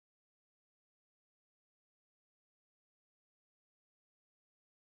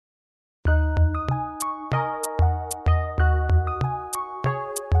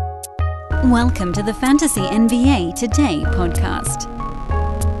Welcome to the Fantasy NBA Today podcast.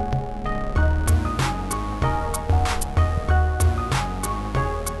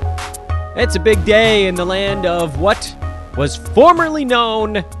 It's a big day in the land of what was formerly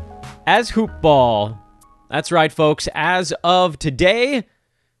known as hoopball. That's right, folks. As of today,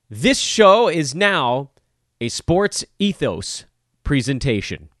 this show is now a Sports Ethos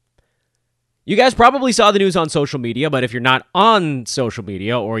presentation. You guys probably saw the news on social media, but if you're not on social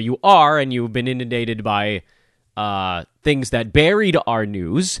media, or you are and you've been inundated by things that buried our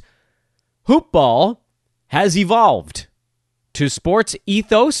news, hoopball has evolved to Sports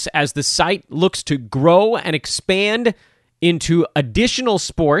Ethos as the site looks to grow and expand into additional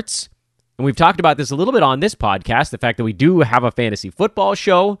sports. And we've talked about this a little bit on this podcast, the fact that we do have a fantasy football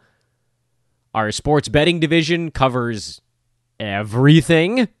show. Our sports betting division covers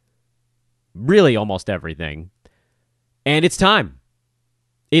everything. Really almost everything. And it's time.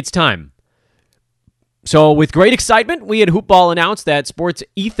 It's time. So with great excitement, we at Hoopball announced that Sports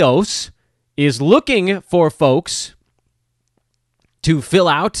Ethos is looking for folks to fill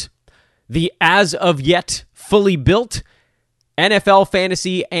out the as of yet fully built NFL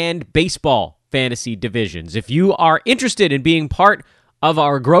fantasy and baseball fantasy divisions. If you are interested in being part of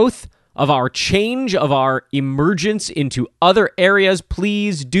our growth, of our change, of our emergence into other areas,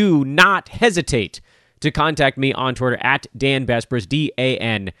 please do not hesitate to contact me on Twitter at Dan Besbris,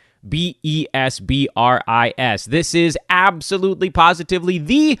 DanBesbris. This is absolutely, positively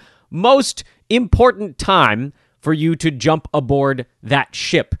the most important time for you to jump aboard that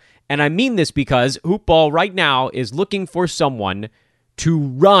ship. And I mean this because Hoopball right now is looking for someone to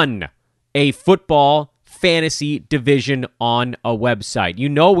run a football fantasy division on a website. You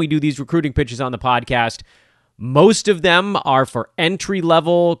know we do these recruiting pitches on the podcast. Most of them are for entry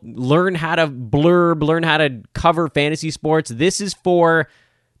level, learn how to blurb, learn how to cover fantasy sports. This is for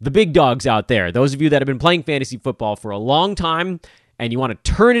the big dogs out there. Those of you that have been playing fantasy football for a long time and you want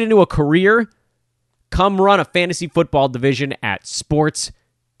to turn it into a career, come run a fantasy football division at Sports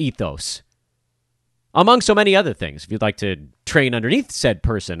Ethos. Among so many other things, if you'd like to train underneath said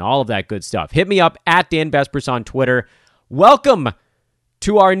person, all of that good stuff, hit me up at Dan Besbris on Twitter. Welcome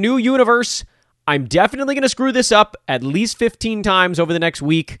to our new universe. I'm definitely going to screw this up at least 15 times over the next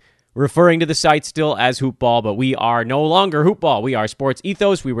week, referring to the site still as Hoopball, but we are no longer Hoopball. We are Sports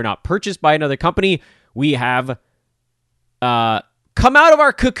Ethos. We were not purchased by another company. We have come out of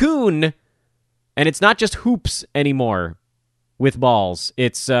our cocoon, and it's not just hoops anymore with balls.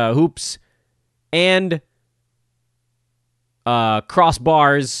 It's hoops and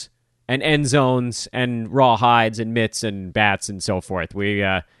crossbars and end zones and raw hides and mitts and bats and so forth. We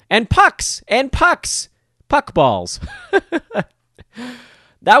and pucks, puck balls.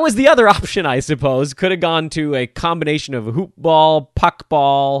 That was the other option, I suppose. Could have gone to a combination of hoop ball, puck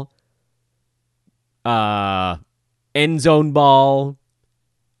ball, end zone ball,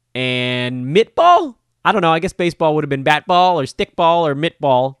 and mitt ball. I don't know. I guess baseball would have been bat ball or stick ball or mitt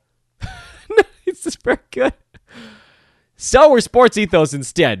ball. It's just very good. So we're Sports Ethos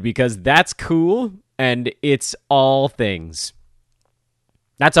instead because that's cool and it's all things.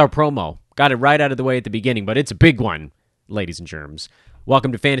 That's our promo. Got it right out of the way at the beginning, but it's a big one, ladies and germs.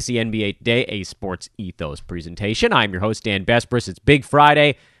 Welcome to Fantasy NBA Today, a Sports Ethos presentation. I'm your host, Dan Besbris. It's Big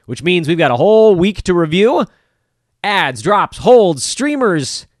Friday, which means we've got a whole week to review. Ads, drops, holds,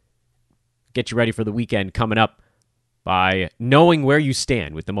 streamers. Get you ready for the weekend coming up by knowing where you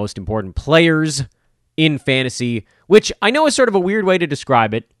stand with the most important players in fantasy, which I know is sort of a weird way to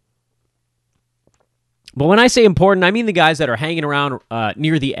describe it. But when I say important, I mean the guys that are hanging around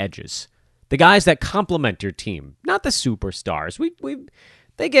near the edges. The guys that complement your team, not the superstars.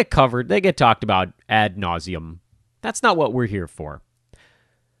 They get covered. They get talked about ad nauseum. That's not what we're here for.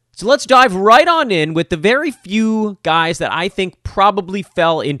 So let's dive right on in with the very few guys that I think probably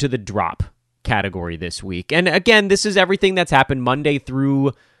fell into the drop category this week. And again, this is everything that's happened Monday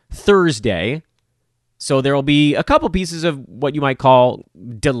through Thursday. So there will be a couple pieces of what you might call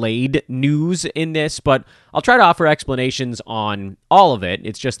delayed news in this, but I'll try to offer explanations on all of it.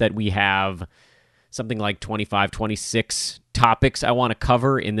 It's just that we have something like 25, 26 topics I want to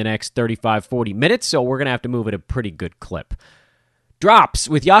cover in the next 35, 40 minutes, so we're going to have to move at a pretty good clip. Drops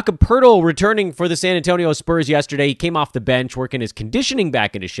with Jakob Poeltl returning for the San Antonio Spurs yesterday. He came off the bench, working his conditioning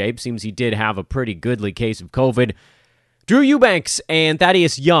back into shape. Seems he did have a pretty goodly case of COVID. Drew Eubanks and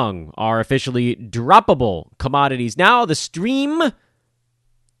Thaddeus Young are officially droppable commodities. Now the stream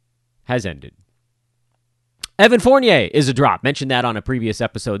has ended. Evan Fournier is a drop. Mentioned that on a previous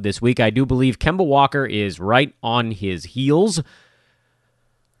episode this week. I do believe Kemba Walker is right on his heels.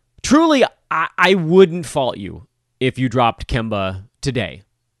 Truly, I wouldn't fault you if you dropped Kemba today.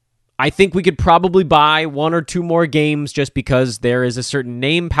 I think we could probably buy 1 or 2 more games just because there is a certain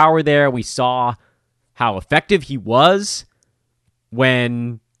name power there. We saw how effective he was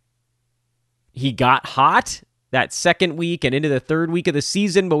when he got hot that second week and into the third week of the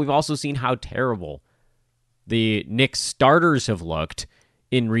season, but we've also seen how terrible the Knicks starters have looked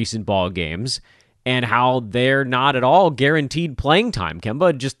in recent ball games and how they're not at all guaranteed playing time.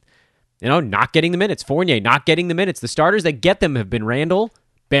 Kemba just, not getting the minutes. Fournier not getting the minutes. The starters that get them have been Randall,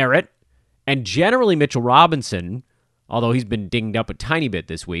 Barrett, and generally Mitchell Robinson, although he's been dinged up a tiny bit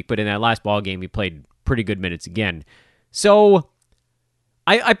this week, but in that last ball game, he played pretty good minutes again. So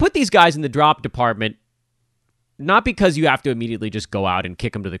I put these guys in the drop department, not because you have to immediately just go out and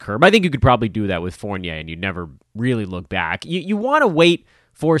kick them to the curb. I think you could probably do that with Fournier, and you'd never really look back. You want to wait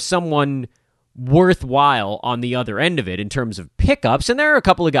for someone worthwhile on the other end of it in terms of pickups, and there are a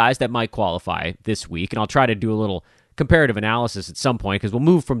couple of guys that might qualify this week, and I'll try to do a little comparative analysis at some point because we'll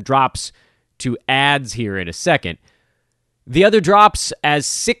move from drops to ads here in a second. The other drops as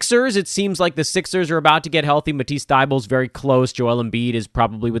Sixers, it seems like the Sixers are about to get healthy. Matisse Thybulle's very close. Joel Embiid is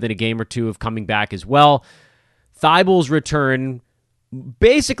probably within a game or two of coming back as well. Thybulle's return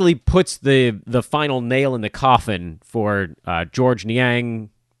basically puts the final nail in the coffin for George Niang,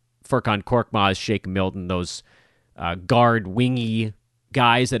 Furkan Korkmaz, Shake Milton, those guard wingy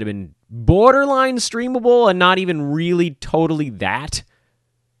guys that have been borderline streamable and not even really totally that.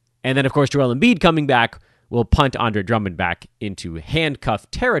 And then, of course, Joel Embiid coming back will punt Andre Drummond back into handcuff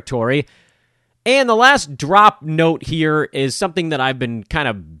territory. And the last drop note here is something that I've been kind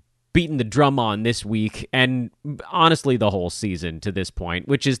of beating the drum on this week, and honestly the whole season to this point,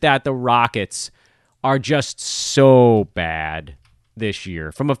 which is that the Rockets are just so bad this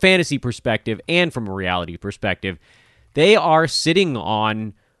year. From a fantasy perspective and from a reality perspective, they are sitting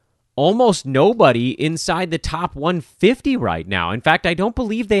on almost nobody inside the top 150 right now. In fact, I don't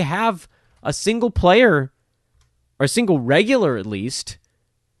believe they have a single player, or a single regular at least.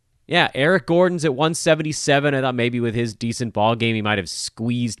 Yeah, Eric Gordon's at 177. I thought maybe with his decent ball game, he might have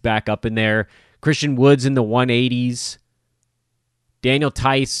squeezed back up in there. Christian Wood's in the 180s. Daniel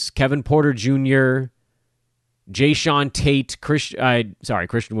Tice, Kevin Porter Jr., Jayshawn Tate,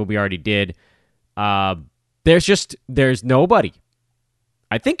 Christian Wood we already did. There's nobody.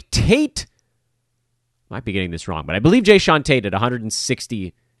 I think Tate, might be getting this wrong, but I believe Jayshawn Tate at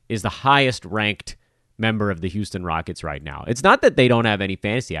 160 is the highest ranked member of the Houston Rockets right now. It's not that they don't have any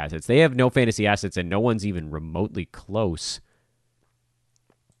fantasy assets. They have no fantasy assets, and no one's even remotely close.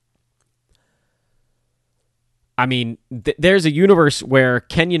 I mean, there's a universe where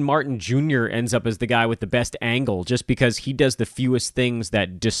Kenyon Martin Jr. ends up as the guy with the best angle just because he does the fewest things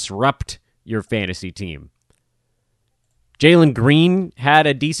that disrupt your fantasy team. Jalen Green had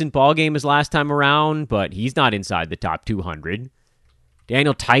a decent ball game his last time around, but he's not inside the top 200.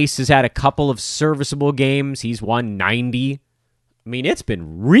 Daniel Tice has had a couple of serviceable games. He's 190. I mean, it's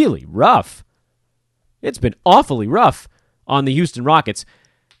been really rough. It's been awfully rough on the Houston Rockets.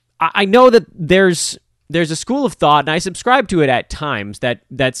 I know that there's a school of thought, and I subscribe to it at times,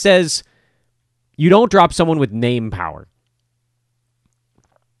 that says you don't drop someone with name power.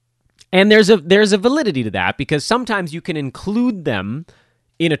 And there's a validity to that because sometimes you can include them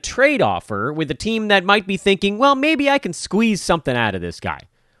in a trade offer with a team that might be thinking, well, maybe I can squeeze something out of this guy.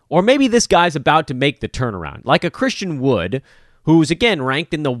 Or maybe this guy's about to make the turnaround. Like a Christian Wood, who's, again,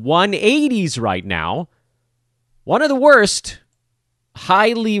 ranked in the 180s right now. One of the worst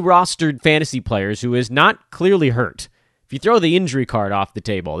highly rostered fantasy players who is not clearly hurt. If you throw the injury card off the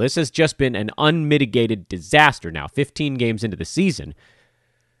table, this has just been an unmitigated disaster now, 15 games into the season.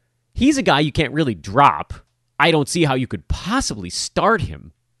 He's a guy you can't really drop. I don't see how you could possibly start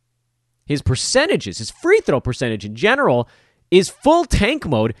him. His percentages, his free throw percentage in general, is full tank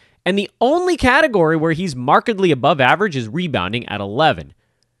mode, and the only category where he's markedly above average is rebounding at 11.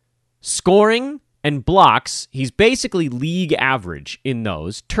 Scoring and blocks, he's basically league average in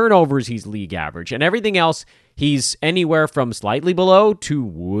those. Turnovers, he's league average. And everything else, he's anywhere from slightly below to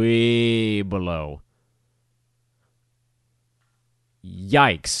way below.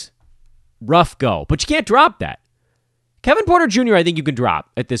 Yikes. Rough go. But you can't drop that. Kevin Porter Jr., I think you can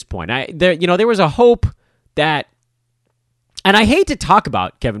drop at this point. There was a hope that, and I hate to talk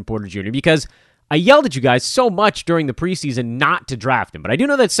about Kevin Porter Jr. because I yelled at you guys so much during the preseason not to draft him, but I do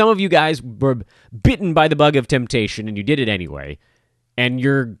know that some of you guys were bitten by the bug of temptation and you did it anyway, and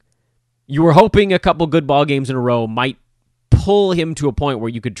you were hoping a couple good ball games in a row might pull him to a point where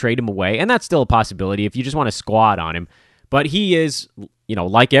you could trade him away, and that's still a possibility if you just want to squat on him. But he is,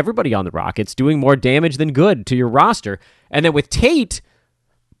 like everybody on the Rockets, doing more damage than good to your roster. And then with Tate,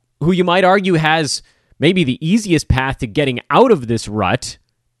 who you might argue has maybe the easiest path to getting out of this rut,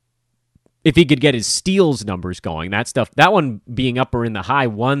 if he could get his steals numbers going. That one being upper in the high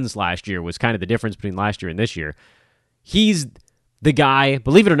ones last year was kind of the difference between last year and this year. He's the guy,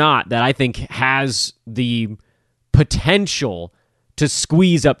 believe it or not, that I think has the potential to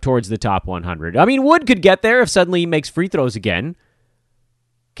squeeze up towards the top 100. I mean, Wood could get there if suddenly he makes free throws again.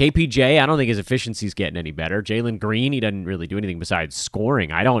 KPJ, I don't think his efficiency's getting any better. Jalen Green, he doesn't really do anything besides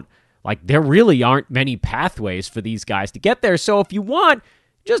scoring. There really aren't many pathways for these guys to get there. So if you want,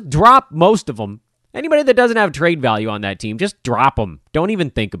 just drop most of them. Anybody that doesn't have trade value on that team, just drop them. Don't even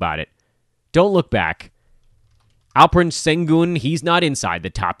think about it. Don't look back. Alperen Sengun, he's not inside the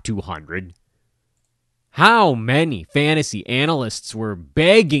top 200. How many fantasy analysts were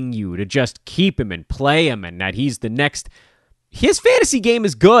begging you to just keep him and play him and that he's the next... His fantasy game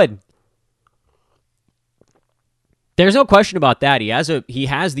is good. There's no question about that. He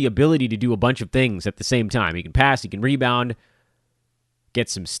has the ability to do a bunch of things at the same time. He can pass, he can rebound, get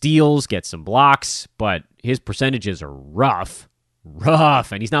some steals, get some blocks, but his percentages are rough,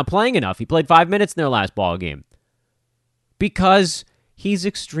 and he's not playing enough. He played 5 minutes in their last ball game because he's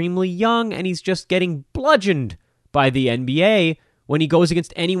extremely young and he's just getting bludgeoned by the NBA when he goes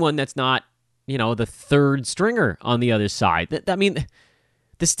against anyone that's not, the third stringer on the other side. I mean,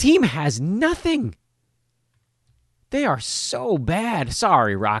 this team has nothing. They are so bad.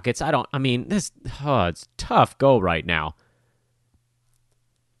 Sorry, Rockets. It's a tough go right now.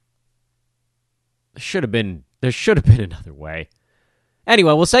 There should have been another way.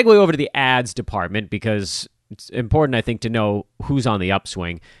 Anyway, we'll segue over to the ads department because it's important, I think, to know who's on the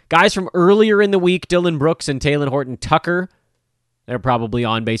upswing. Guys from earlier in the week, Dylan Brooks and Talen Horton-Tucker, they're probably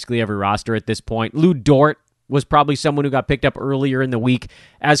on basically every roster at this point. Lou Dort was probably someone who got picked up earlier in the week.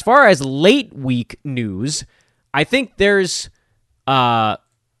 As far as late week news, I think there's I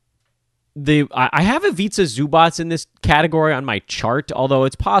have Ivica Zubac in this category on my chart, although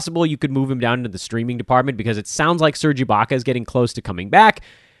it's possible you could move him down into the streaming department because it sounds like Serge Ibaka is getting close to coming back,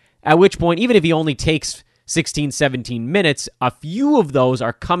 at which point, even if he only takes 16, 17 minutes, a few of those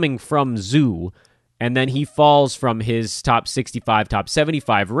are coming from Zoo, and then he falls from his top 65, top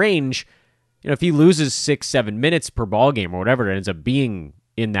 75 range. If he loses 6-7 minutes per ball game or whatever it ends up being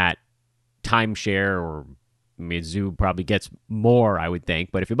in that timeshare, or Zoo probably gets more, I would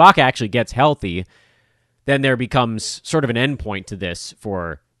think. But if Ibaka actually gets healthy, then there becomes sort of an endpoint to this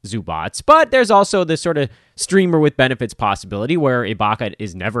for Zubac. But there's also this sort of streamer with benefits possibility where Ibaka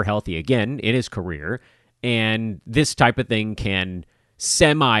is never healthy again in his career, and this type of thing can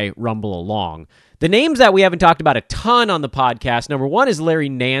semi-rumble along. The names that we haven't talked about a ton on the podcast, number one is Larry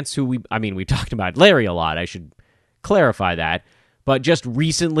Nance, who we talked about Larry a lot. I should clarify that. But just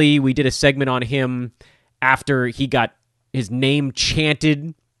recently, we did a segment on him after he got his name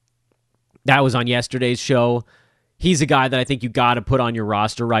chanted. That was on yesterday's show. He's a guy that I think you got to put on your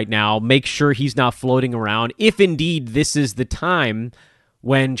roster right now. Make sure he's not floating around, if indeed this is the time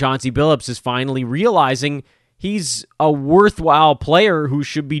when Chauncey Billups is finally realizing he's a worthwhile player who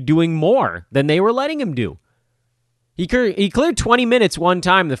should be doing more than they were letting him do. He cleared 20 minutes one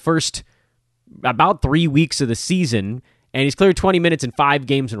time the first about 3 weeks of the season, and he's cleared 20 minutes in 5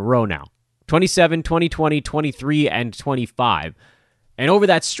 games in a row now. 27, 2020, 23, and 25. And over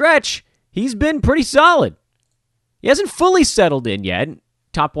that stretch, he's been pretty solid. He hasn't fully settled in yet.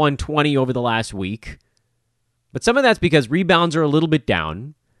 Top 120 over the last week. But some of that's because rebounds are a little bit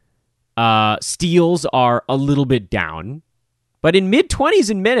down. Steals are a little bit down. But in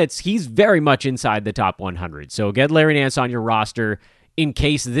mid-20s in minutes, he's very much inside the top 100. So get Larry Nance on your roster in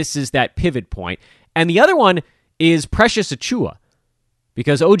case this is that pivot point. And the other one is Precious Achiuwa.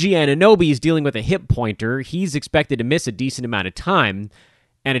 Because OG Anunoby is dealing with a hip pointer. He's expected to miss a decent amount of time.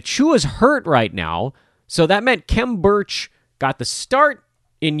 And Achiuwa's hurt right now. So that meant Khem Birch got the start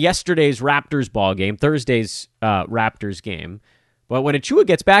in yesterday's Raptors ball game, Thursday's Raptors game. But when Achiuwa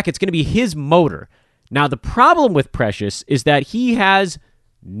gets back, it's going to be his motor. Now, the problem with Precious is that he has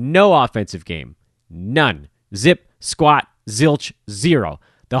no offensive game. None. Zip, squat, zilch, zero.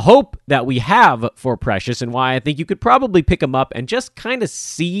 The hope that we have for Precious, and why I think you could probably pick him up and just kind of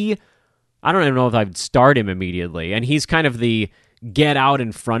see, I don't even know if I'd start him immediately, and he's kind of the get out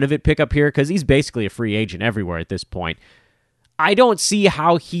in front of it pickup here because he's basically a free agent everywhere at this point. I don't see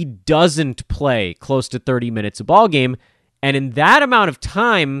how he doesn't play close to 30 minutes a ball game, and in that amount of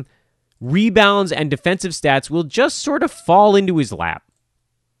time, rebounds and defensive stats will just sort of fall into his lap.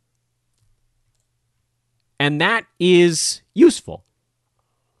 And that is useful.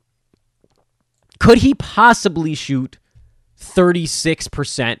 Could he possibly shoot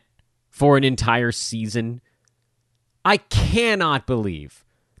 36% for an entire season? I cannot believe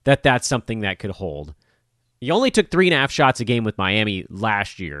that that's something that could hold. He only took 3.5 shots a game with Miami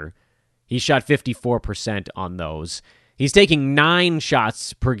last year. He shot 54% on those. He's taking 9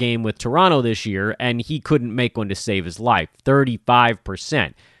 shots per game with Toronto this year, and he couldn't make one to save his life.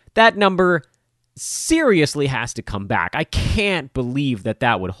 35%. That number seriously has to come back. I can't believe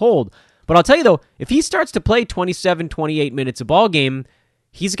that would hold. But I'll tell you, though, if he starts to play 27, 28 minutes a ball game,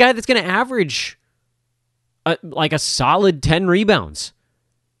 he's a guy that's going to average like a solid 10 rebounds.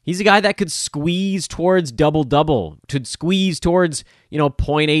 He's a guy that could squeeze towards double-double, could squeeze towards,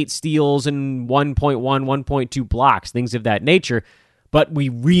 0.8 steals and 1.1, 1.2 blocks, things of that nature. But we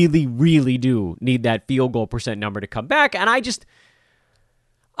really, really do need that field goal percent number to come back. And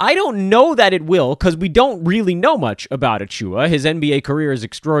I don't know that it will, because we don't really know much about Achiuwa. His NBA career is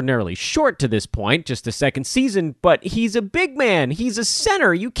extraordinarily short to this point, just a second season, but he's a big man. He's a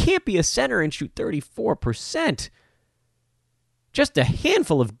center. You can't be a center and shoot 34%. Just a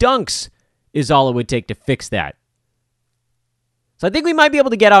handful of dunks is all it would take to fix that. So I think we might be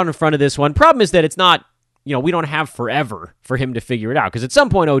able to get out in front of this one. Problem is that it's not, we don't have forever for him to figure it out, because at some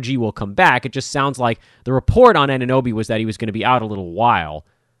point OG will come back. It just sounds like the report on Anunoby was that he was going to be out a little while.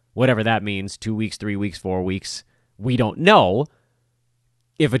 Whatever that means, 2 weeks, 3 weeks, 4 weeks, we don't know.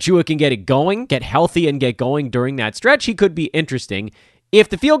 If Achiuwa can get it going, get healthy and get going during that stretch, he could be interesting. If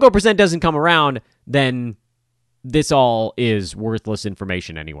the field goal percent doesn't come around, then this all is worthless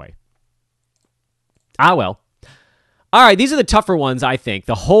information anyway. Well. All right, these are the tougher ones, I think.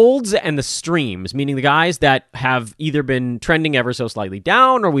 The holds and the streams, meaning the guys that have either been trending ever so slightly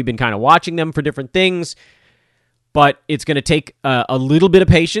down, or we've been kind of watching them for different things. But it's going to take a little bit of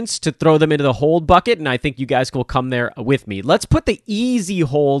patience to throw them into the hold bucket, and I think you guys will come there with me. Let's put the easy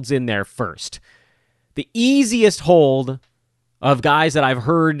holds in there first. The easiest hold of guys that I've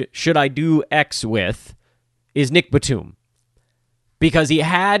heard should I do X with is Nick Batum. Because he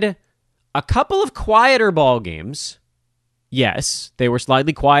had a couple of quieter ball games. Yes, they were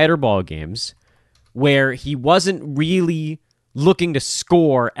slightly quieter ball games where he wasn't really looking to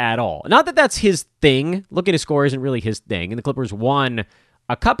score at all. Not that that's his thing. Looking to score isn't really his thing. And the Clippers won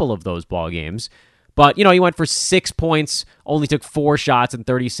a couple of those ball games. But, he went for 6 points, only took 4 shots in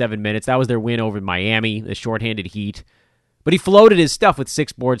 37 minutes. That was their win over Miami, the shorthanded Heat. But he floated his stuff with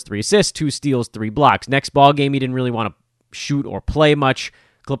 6 boards, 3 assists, 2 steals, 3 blocks. Next ball game, he didn't really want to shoot or play much.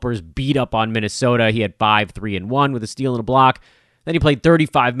 Clippers beat up on Minnesota. He had 5, 3, and 1 with a steal and a block. Then he played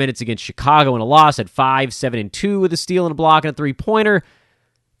 35 minutes against Chicago in a loss, had 5, 7, and 2 with a steal and a block and a three-pointer.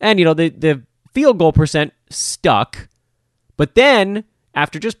 And, the field goal percent stuck. But then,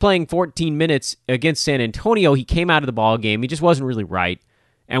 after just playing 14 minutes against San Antonio, he came out of the ball game. He just wasn't really right.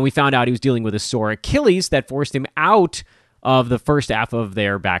 And we found out he was dealing with a sore Achilles that forced him out of the first half of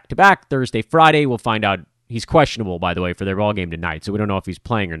their back-to-back Thursday, Friday. We'll find out. He's questionable, by the way, for their ball game tonight, so we don't know if he's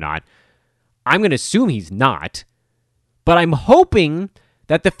playing or not. I'm going to assume he's not. But I'm hoping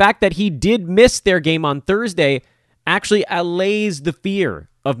that the fact that he did miss their game on Thursday actually allays the fear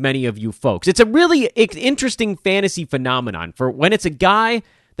of many of you folks. It's a really interesting fantasy phenomenon for when it's a guy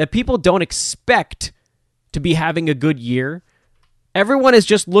that people don't expect to be having a good year. Everyone is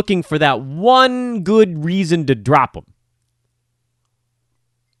just looking for that one good reason to drop him.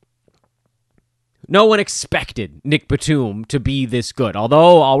 No one expected Nick Batum to be this good.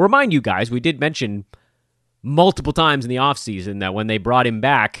 Although, I'll remind you guys, we did mention multiple times in the offseason that when they brought him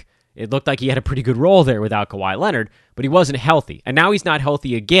back, it looked like he had a pretty good role there without Kawhi Leonard, but he wasn't healthy. And now he's not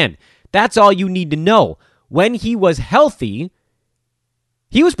healthy again. That's all you need to know. When he was healthy,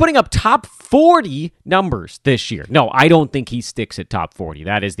 he was putting up top 40 numbers this year. No, I don't think he sticks at top 40.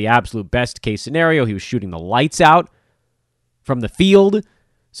 That is the absolute best case scenario. He was shooting the lights out from the field.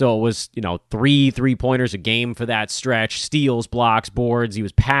 So it was, 3 3-pointers a game for that stretch, steals, blocks, boards. He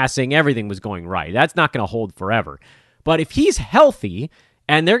was passing. Everything was going right. That's not going to hold forever. But if he's healthy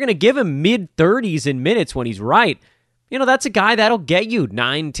and they're going to give him mid-30s in minutes when he's right, that's a guy that'll get you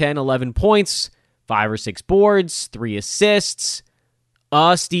 9, 10, 11 points, 5 or 6 boards, 3 assists,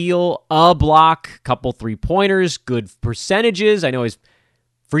 a steal, a block, couple 3-pointers, good percentages. I know his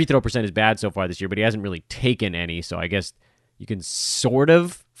free throw percent is bad so far this year, but he hasn't really taken any, so I guess you can sort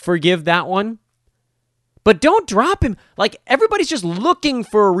of forgive that one. But don't drop him. Everybody's just looking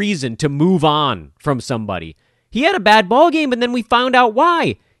for a reason to move on from somebody. He had a bad ball game, and then we found out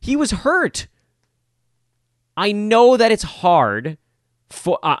why. He was hurt. I know that it's hard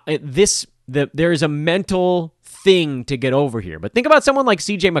for there's a mental thing to get over here. But think about someone like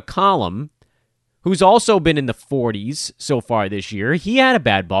CJ McCollum, who's also been in the 40s so far this year. He had a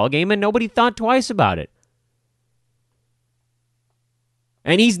bad ball game, and nobody thought twice about it.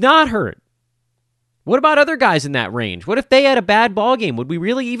 And he's not hurt. What about other guys in that range? What if they had a bad ball game? Would we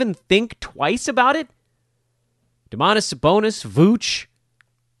really even think twice about it? Domantas Sabonis, Vooch.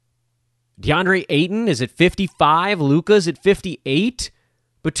 DeAndre Ayton is at 55. Luka's at 58.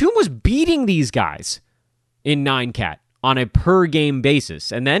 Batum was beating these guys in 9-cat on a per-game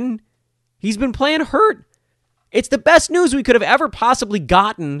basis. And then he's been playing hurt. It's the best news we could have ever possibly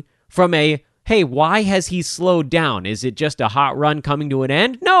gotten from hey, why has he slowed down? Is it just a hot run coming to an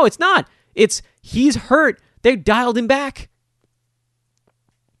end? No, it's not. It's he's hurt. They dialed him back.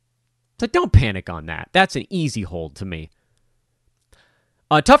 So don't panic on that. That's an easy hold to me.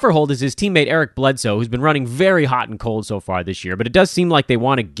 A tougher hold is his teammate Eric Bledsoe, who's been running very hot and cold so far this year, but it does seem like they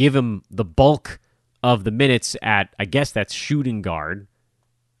want to give him the bulk of the minutes at, I guess that's shooting guard.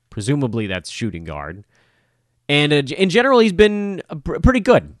 Presumably that's shooting guard. And in general, he's been pretty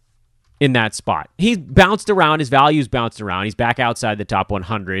good in that spot. He's bounced around. His value's bounced around. He's back outside the top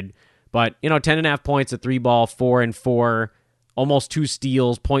 100. But, 10.5 points, a 3-ball, 4 and 4, almost 2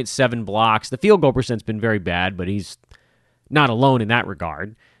 steals, 0.7 blocks. The field goal percent's been very bad, but he's not alone in that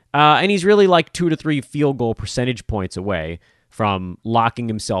regard. And he's really like 2 to 3 field goal percentage points away from locking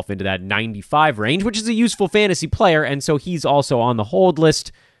himself into that 95 range, which is a useful fantasy player, and so he's also on the hold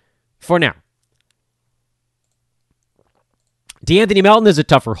list for now. DeAnthony Melton is a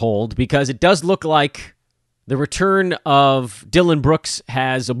tougher hold because it does look like the return of Dillon Brooks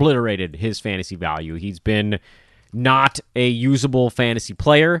has obliterated his fantasy value. He's been not a usable fantasy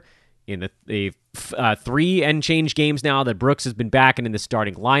player in the 3 and change games now that Brooks has been back and in the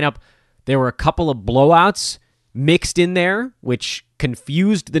starting lineup. There were a couple of blowouts mixed in there, which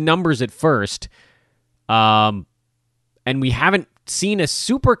confused the numbers at first. And we haven't seen a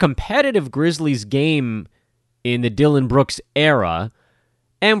super competitive Grizzlies game in the Dillon Brooks era.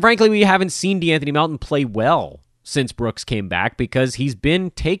 And frankly, we haven't seen DeAnthony Melton play well since Brooks came back because he's been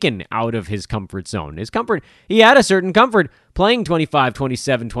taken out of his comfort zone. He had a certain comfort playing 25,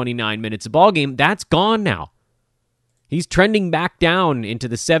 27, 29 minutes a ball game. That's gone now. He's trending back down into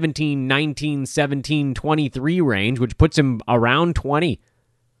the 17, 19, 17, 23 range, which puts him around 20.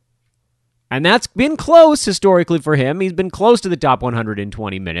 And that's been close historically for him. He's been close to the top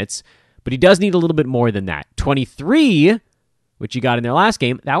 120 minutes, but he does need a little bit more than that. 23, which he got in their last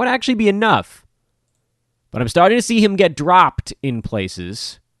game, that would actually be enough. But I'm starting to see him get dropped in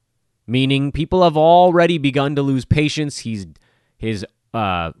places, meaning people have already begun to lose patience. His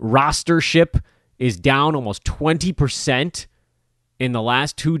rostership is down almost 20% in the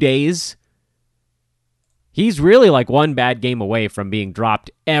last 2 days. He's really like one bad game away from being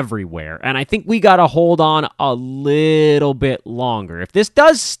dropped everywhere. And I think we got to hold on a little bit longer. If this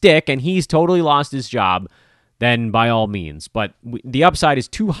does stick and he's totally lost his job, then by all means. But the upside is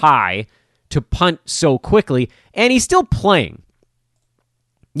too high to punt so quickly, and he's still playing.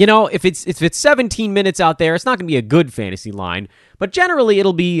 If it's 17 minutes out there, it's not going to be a good fantasy line, but generally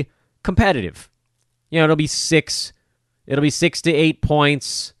it'll be competitive. It'll be 6 to 8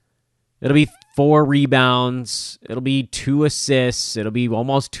 points. It'll be 4 rebounds. It'll be 2 assists. It'll be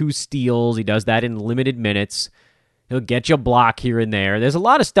almost 2 steals. He does that in limited minutes. He'll get you a block here and there. There's a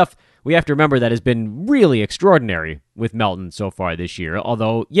lot of stuff we have to remember that has been really extraordinary with Melton so far this year.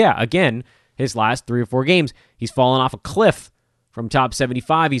 Although, again, his last 3 or 4 games, he's fallen off a cliff from top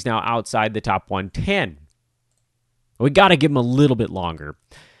 75. He's now outside the top 110. We got to give him a little bit longer.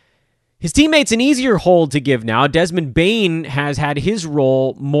 His teammate's an easier hold to give now. Desmond Bane has had his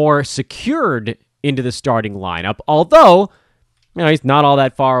role more secured into the starting lineup, although he's not all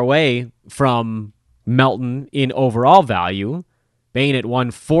that far away from Melton in overall value. Bane at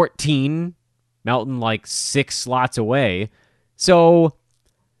 114, Melton like 6 slots away. So,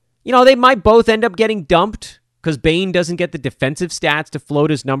 they might both end up getting dumped because Bane doesn't get the defensive stats to float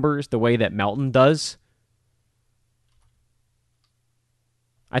his numbers the way that Melton does.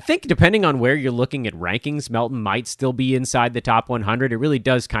 I think depending on where you're looking at rankings, Melton might still be inside the top 100. It really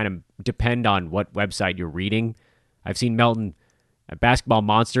does kind of depend on what website you're reading. I've seen Melton at Basketball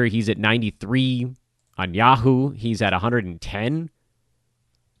Monster. He's at 93. On Yahoo, he's at 110.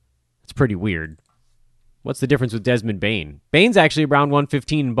 It's pretty weird. What's the difference with Desmond Bane? Bane's actually around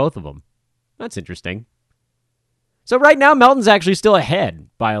 115 in both of them. That's interesting. So right now, Melton's actually still ahead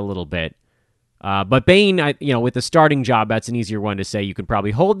by a little bit. But Bane, with the starting job, that's an easier one to say you could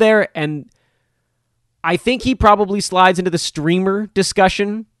probably hold there. And I think he probably slides into the streamer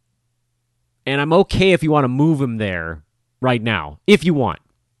discussion. And I'm okay if you want to move him there right now, if you want.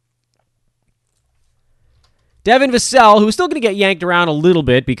 Devin Vassell, who's still going to get yanked around a little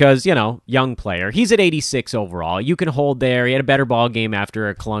bit because, young player. He's at 86 overall. You can hold there. He had a better ball game after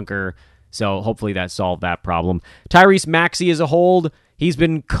a clunker, so hopefully that solved that problem. Tyrese Maxey is a hold. He's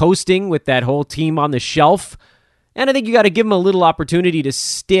been coasting with that whole team on the shelf, and I think you got to give him a little opportunity to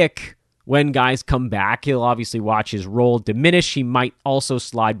stick when guys come back, he'll obviously watch his role diminish. He might also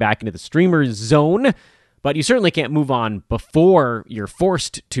slide back into the streamer zone, but you certainly can't move on before you're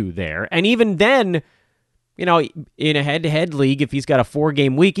forced to there. And even then, in a head-to-head league, if he's got a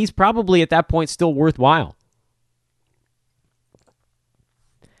 4-game week, he's probably at that point still worthwhile.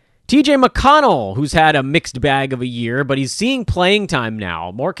 TJ McConnell, who's had a mixed bag of a year, but he's seeing playing time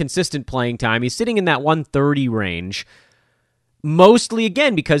now, more consistent playing time. He's sitting in that 130 range, mostly,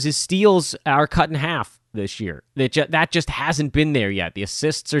 again, because his steals are cut in half this year. That just hasn't been there yet. The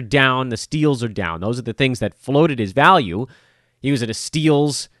assists are down, the steals are down. Those are the things that floated his value. He was at a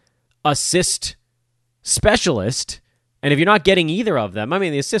steals, assist specialist, and if you're not getting either of them,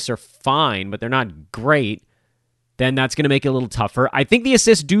 the assists are fine, but they're not great, then that's going to make it a little tougher. I think the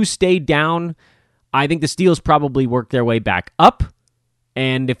assists do stay down. I think the steals probably work their way back up.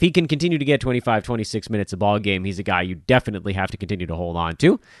 And if he can continue to get 25, 26 minutes a ball game, he's a guy you definitely have to continue to hold on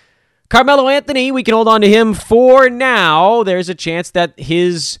to. Carmelo Anthony, we can hold on to him for now. There's a chance that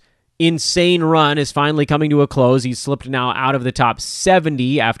his insane run is finally coming to a close. He's slipped now out of the top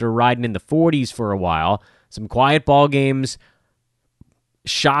 70 after riding in the 40s for a while. Some quiet ball games.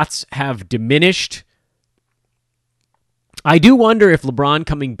 Shots have diminished. I do wonder if LeBron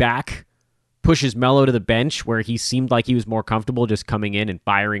coming back pushes Melo to the bench where he seemed like he was more comfortable just coming in and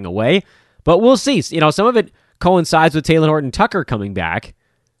firing away. But we'll see. Some of it coincides with Talen Horton-Tucker coming back.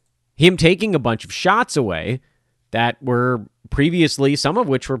 Him taking a bunch of shots away that were previously, some of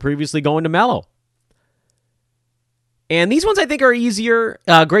which were previously going to Melo. And these ones I think are easier.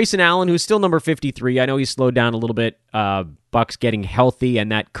 Grayson Allen, who's still number 53. I know he's slowed down a little bit. Bucks getting healthy,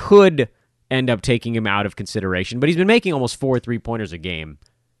 and that could end up taking him out of consideration. But he's been making almost 4 3-pointers a game.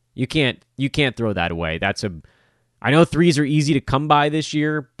 You can't throw that away. I know threes are easy to come by this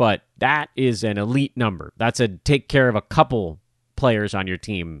year, but that is an elite number. That's a take care of a couple players on your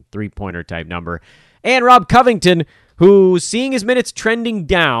team 3-pointer type number. And Rob Covington, who's seeing his minutes trending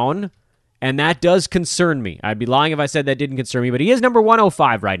down, and that does concern me. I'd be lying if I said that didn't concern me, but he is number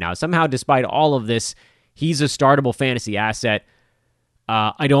 105 right now. Somehow, despite all of this, he's a startable fantasy asset.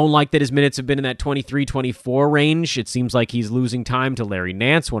 I don't like that his minutes have been in that 23-24 range. It seems like he's losing time to Larry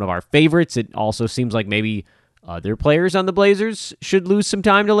Nance, one of our favorites. It also seems like maybe other players on the Blazers should lose some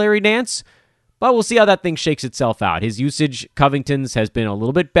time to Larry Nance. But we'll see how that thing shakes itself out. His usage, Covington's, has been a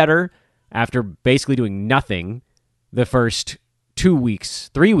little bit better after basically doing nothing the first 2 weeks,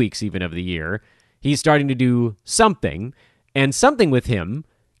 3 weeks even of the year. He's starting to do something, and something with him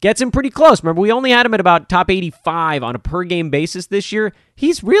gets him pretty close. Remember, we only had him at about top 85 on a per-game basis this year.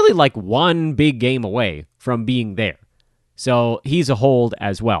 He's really like one big game away from being there. So he's a hold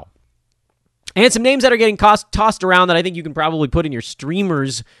as well. And some names that are getting tossed around that I think you can probably put in your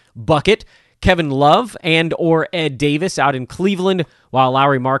streamers bucket. Kevin Love and or Ed Davis out in Cleveland, while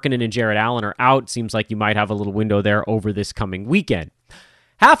Lauri Markkanen and Jarrett Allen are out. Seems like you might have a little window there over this coming weekend.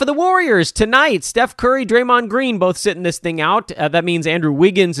 Half of the Warriors tonight, Steph Curry, Draymond Green, both sitting this thing out. That means Andrew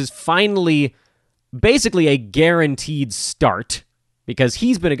Wiggins is finally basically a guaranteed start because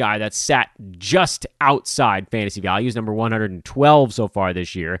he's been a guy that's sat just outside fantasy values, number 112 so far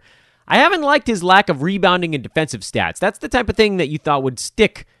this year. I haven't liked his lack of rebounding and defensive stats. That's the type of thing that you thought would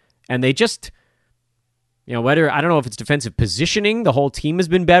stick, and they just, whether, I don't know if it's defensive positioning, the whole team has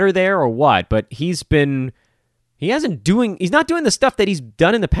been better there or what, but he's not doing the stuff that he's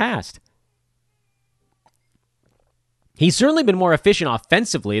done in the past. He's certainly been more efficient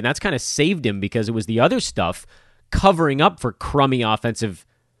offensively, and that's kind of saved him because it was the other stuff covering up for crummy offensive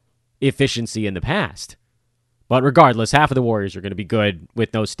efficiency in the past. But regardless, half of the Warriors are going to be good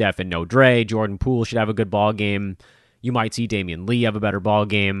with no Steph and no Dre. Jordan Poole should have a good ball game. You might see Damian Lee have a better ball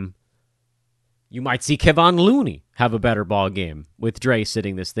game. You might see Kevon Looney have a better ball game with Dre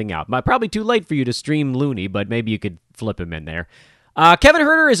sitting this thing out. Probably too late for you to stream Looney, but maybe you could flip him in there. Kevin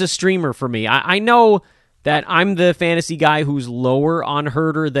Huerter is a streamer for me. I know that I'm the fantasy guy who's lower on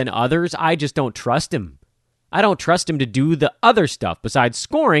Huerter than others. I just don't trust him. I don't trust him to do the other stuff besides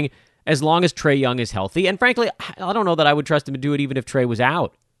scoring as long as Trae Young is healthy. And frankly, I don't know that I would trust him to do it even if Trae was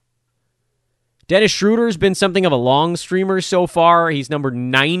out. Dennis Schroeder's been something of a long streamer so far. He's number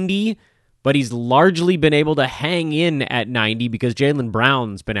 90, but he's largely been able to hang in at 90 because Jaylen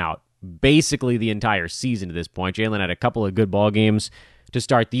Brown's been out basically the entire season to this point. Jaylen had a couple of good ball games to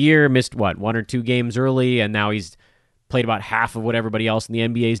start the year, missed, 1 or 2 games early, and now he's played about half of what everybody else in the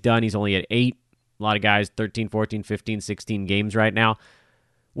NBA's done. He's only at 8. A lot of guys, 13, 14, 15, 16 games right now.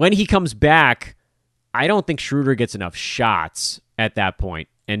 When he comes back, I don't think Schroeder gets enough shots at that point,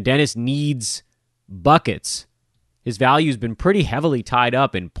 and Dennis needs buckets. His value's been pretty heavily tied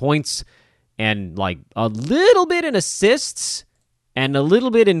up in points and like a little bit in assists and a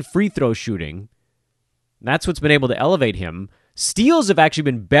little bit in free throw shooting. That's what's been able to elevate him. Steals have actually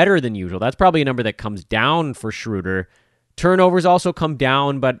been better than usual. That's probably a number that comes down for Schroeder. Turnovers also come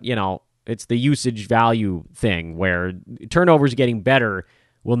down, but, it's the usage value thing where turnovers getting better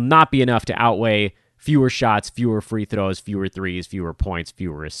will not be enough to outweigh fewer shots, fewer free throws, fewer threes, fewer points,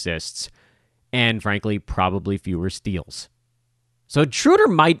 fewer assists, and frankly, probably fewer steals. So Schroeder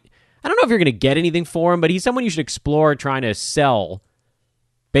I don't know if you're going to get anything for him, but he's someone you should explore trying to sell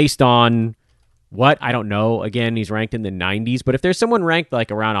based on what? I don't know. Again, he's ranked in the 90s, but if there's someone ranked like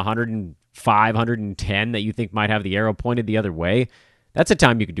around 105, 110 that you think might have the arrow pointed the other way, that's a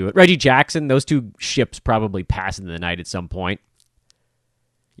time you could do it. Reggie Jackson, those two ships probably pass in the night at some point.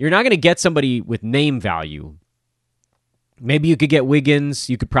 You're not going to get somebody with name value. Maybe you could get Wiggins.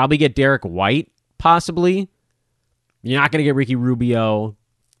 You could probably get Derek White, possibly. You're not going to get Ricky Rubio.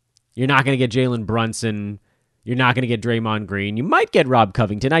 You're not going to get Jalen Brunson. You're not going to get Draymond Green. You might get Rob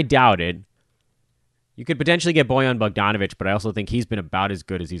Covington. I doubt it. You could potentially get Bojan Bogdanovic, but I also think he's been about as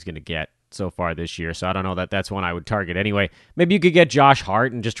good as he's going to get so far this year, so I don't know that that's one I would target anyway. Maybe you could get Josh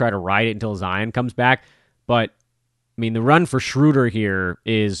Hart and just try to ride it until Zion comes back, but, the run for Schroeder here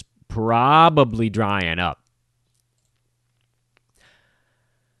is probably drying up.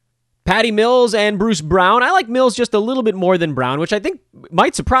 Patty Mills and Bruce Brown. I like Mills just a little bit more than Brown, which I think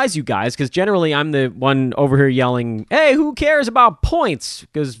might surprise you guys, because generally I'm the one over here yelling, hey, who cares about points?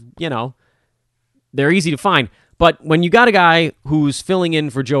 Because, they're easy to find. But when you got a guy who's filling in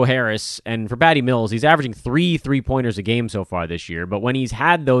for Joe Harris and for Patty Mills, he's averaging 3 3-pointers a game so far this year. But when he's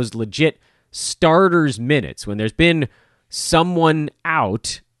had those legit starters minutes, when there's been someone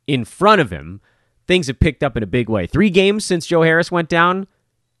out in front of him, things have picked up in a big way. 3 games since Joe Harris went down,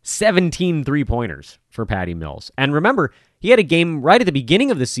 17 3-pointers for Patty Mills. And remember, he had a game right at the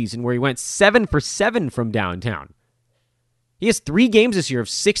beginning of the season where he went 7 for 7 from downtown. He has 3 games this year of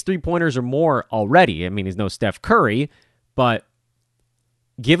 6 3-pointers or more already. He's no Steph Curry, but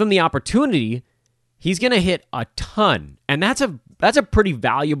give him the opportunity, he's going to hit a ton. And that's a pretty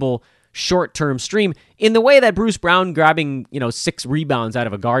valuable short-term stream in the way that Bruce Brown grabbing, 6 rebounds out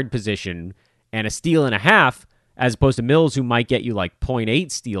of a guard position and a steal and a half, as opposed to Mills, who might get you like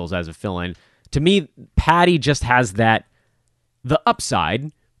 0.8 steals as a fill-in. To me, Patty just has the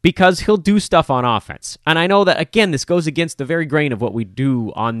upside, because he'll do stuff on offense. And I know that, again, this goes against the very grain of what we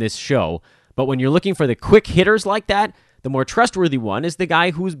do on this show. But when you're looking for the quick hitters like that, the more trustworthy one is the guy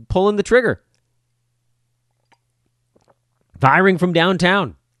who's pulling the trigger. Firing from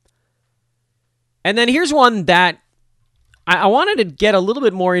downtown. And then here's one that I wanted to get a little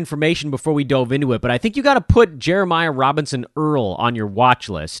bit more information before we dove into it, but I think you got to put Jeremiah Robinson Earl on your watch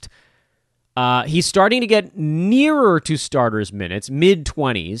list. He's starting to get nearer to starters minutes,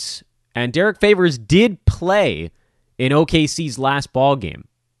 mid-20s, and Derek Favors did play in OKC's last ball game,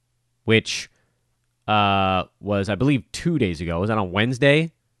 which was, I believe, 2 days ago. Was that on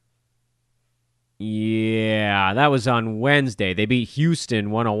Wednesday? Yeah, that was on Wednesday. They beat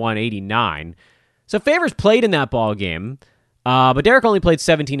Houston 101-89. So Favors played in that ball game, but Derek only played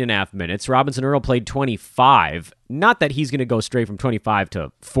 17 and a half minutes. Robinson Earl played 25. Not that he's going to go straight from 25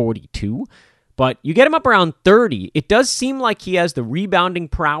 to 42, but you get him up around 30. It does seem like he has the rebounding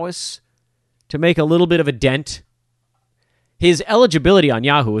prowess to make a little bit of a dent. His eligibility on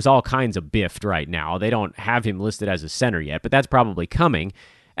Yahoo is all kinds of biffed right now. They don't have him listed as a center yet, but that's probably coming.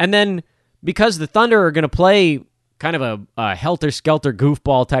 And then because the Thunder are going to play kind of a helter-skelter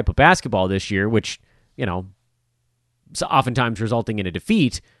goofball type of basketball this year, which, is oftentimes resulting in a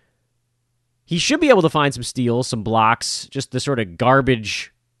defeat, he should be able to find some steals, some blocks, just the sort of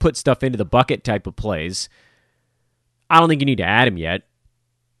garbage, put stuff into the bucket type of plays. I don't think you need to add him yet.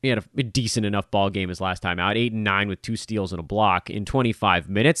 He had a decent enough ball game his last time out, 8 and 9 with 2 steals and a block in 25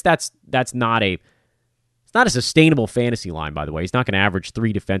 minutes. That's not a sustainable fantasy line, by the way. He's not going to average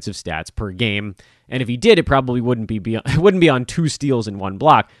 3 defensive stats per game, and if he did, it probably wouldn't be on 2 steals and 1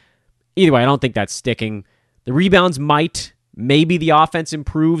 block. Either way, I don't think that's sticking. The rebounds might. Maybe the offense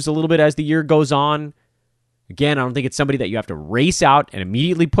improves a little bit as the year goes on. Again, I don't think it's somebody that you have to race out and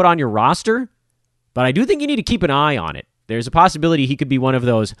immediately put on your roster, but I do think you need to keep an eye on it. There's a possibility he could be one of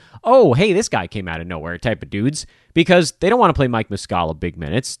those, oh, hey, this guy came out of nowhere type of dudes, because they don't want to play Mike Muscala big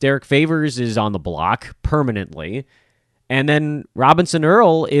minutes. Derek Favors is on the block permanently, and then Robinson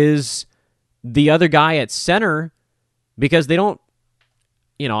Earl is the other guy at center, because they don't,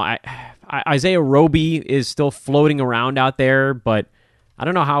 Isaiah Roby is still floating around out there, but I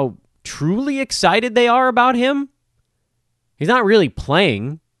don't know how truly excited they are about him. He's not really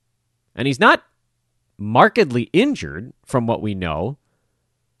playing, and he's not markedly injured from what we know.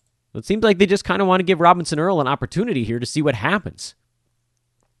 It seems like they just kind of want to give Robinson Earl an opportunity here to see what happens.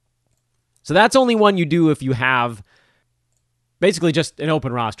 So that's only one you do if you have basically just an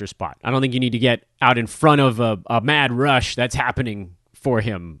open roster spot. I don't think you need to get out in front of a mad rush that's happening for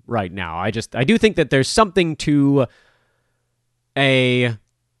him right now. I do think that there's something to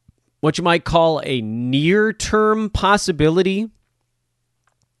what you might call a near-term possibility.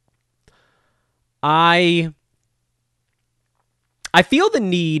 I feel the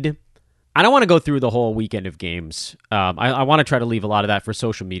need. I don't want to go through the whole weekend of games. I want to try to leave a lot of that for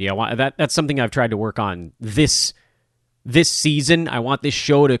social media. That's something I've tried to work on this season. I want this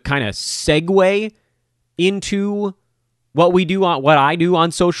show to kind of segue into what I do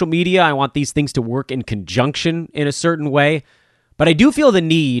on social media. I want these things to work in conjunction in a certain way. But I do feel the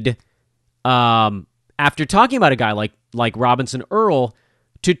need, after talking about a guy like Robinson Earl,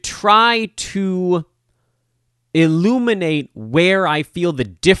 to try to illuminate where I feel the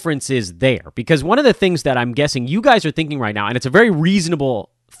difference is there. Because one of the things that I'm guessing you guys are thinking right now, and it's a very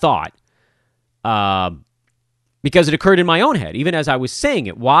reasonable thought, because it occurred in my own head, even as I was saying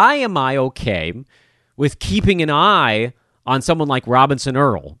it. Why am I okay with keeping an eye on someone like Robinson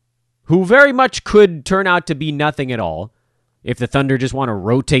Earl, who very much could turn out to be nothing at all if the Thunder just want to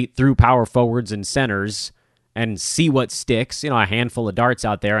rotate through power forwards and centers and see what sticks? A handful of darts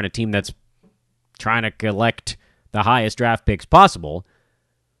out there on a team that's trying to collect the highest draft picks possible.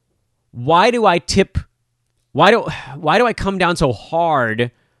 Why do I come down so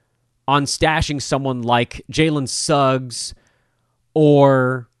hard on stashing someone like Jalen Suggs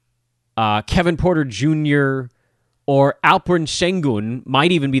or Kevin Porter Jr. or Alperen Sengun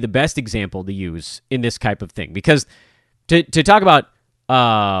might even be the best example to use in this type of thing? Because to talk about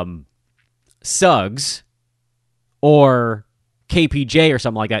Suggs or KPJ or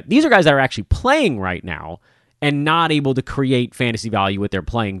something like that, these are guys that are actually playing right now and not able to create fantasy value with their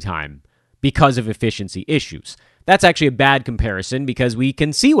playing time because of efficiency issues. That's actually a bad comparison because we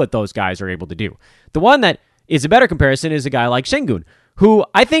can see what those guys are able to do. The one that is a better comparison is a guy like Sengun, who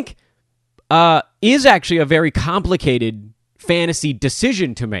I think is actually a very complicated fantasy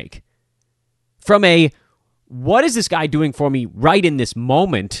decision to make. From what is this guy doing for me right in this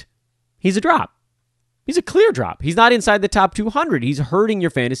moment? He's a drop. He's a clear drop. He's not inside the top 200. He's hurting your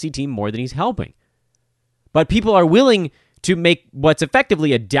fantasy team more than he's helping. But people are willing to make what's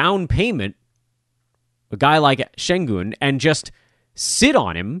effectively a down payment, a guy like Sengun, and just sit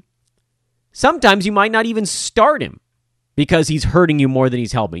on him. Sometimes you might not even start him because he's hurting you more than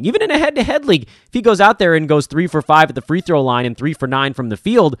he's helping. Even in a head-to-head league, if he goes out there and goes 3 for 5 at the free throw line and 3 for 9 from the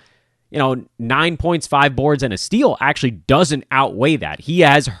field, 9 points, 5 boards, and a steal actually doesn't outweigh that. He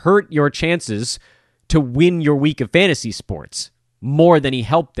has hurt your chances to win your week of fantasy sports more than he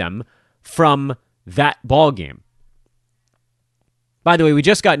helped them from that ball game. By the way, we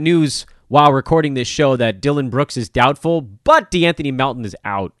just got news while recording this show that Dylan Brooks is doubtful, but DeAnthony Melton is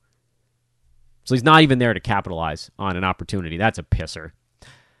out. So he's not even there to capitalize on an opportunity. That's a pisser.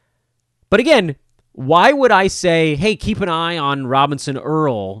 But again, why would I say, hey, keep an eye on Robinson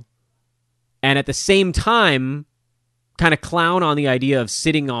Earl, and at the same time kind of clown on the idea of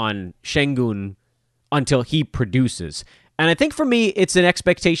sitting on Sengun until he produces? And I think for me, it's an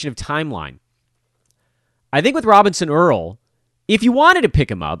expectation of timeline. I think with Robinson Earl, if you wanted to pick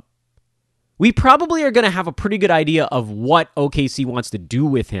him up, we probably are going to have a pretty good idea of what OKC wants to do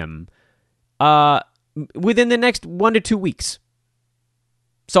with him within the next 1 to 2 weeks.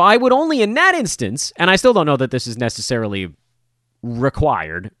 So I would only in that instance, and I still don't know that this is necessarily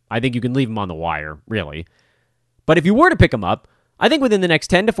required. I think you can leave him on the wire, really. But if you were to pick him up, I think within the next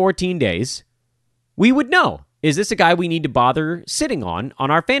 10 to 14 days, we would know, is this a guy we need to bother sitting on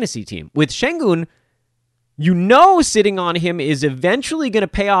our fantasy team? With Sengun, sitting on him is eventually going to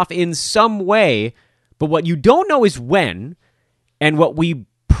pay off in some way, but what you don't know is when, and what we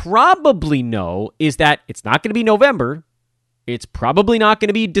probably know is that it's not going to be November, it's probably not going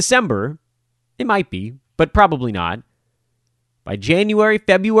to be December, it might be, but probably not. By January,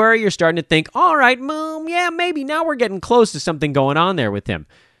 February, you're starting to think, all right, maybe now we're getting close to something going on there with him.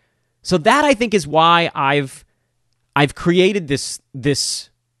 So that, I think, is why I've created this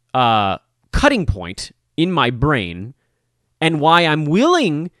cutting point in my brain, and why I'm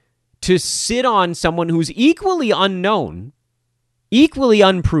willing to sit on someone who's equally unknown, equally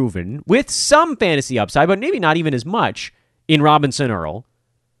unproven, with some fantasy upside, but maybe not even as much, in Robinson Earl,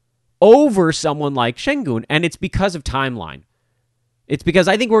 over someone like Sengun, and it's because of timeline. It's because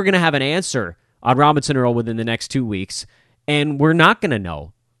I think we're going to have an answer on Robinson Earl within the next 2 weeks, and we're not going to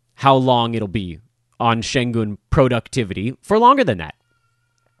know how long it'll be on Sengun productivity for longer than that.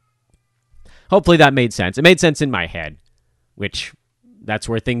 Hopefully that made sense. It made sense in my head, which that's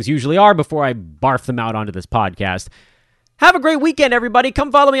where things usually are before I barf them out onto this podcast. Have a great weekend, everybody.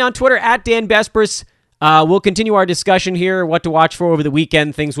 Come follow me on Twitter at Dan Bespris. We'll continue our discussion here, what to watch for over the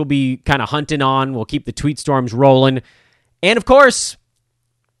weekend. Things we'll be kind of hunting on. We'll keep the tweet storms rolling. And, of course,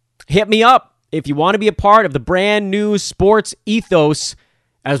 hit me up if you want to be a part of the brand new sports ethos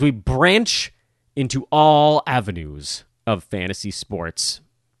as we branch into all avenues of fantasy sports.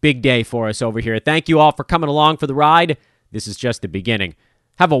 Big day for us over here. Thank you all for coming along for the ride. This is just the beginning.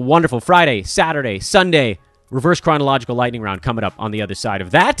 Have a wonderful Friday, Saturday, Sunday. Reverse chronological lightning round coming up on the other side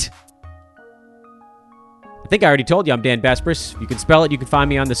of that. I think I already told you I'm Dan Bespris. You can spell it. You can find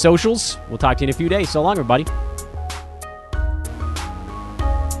me on the socials. We'll talk to you in a few days. So long, everybody.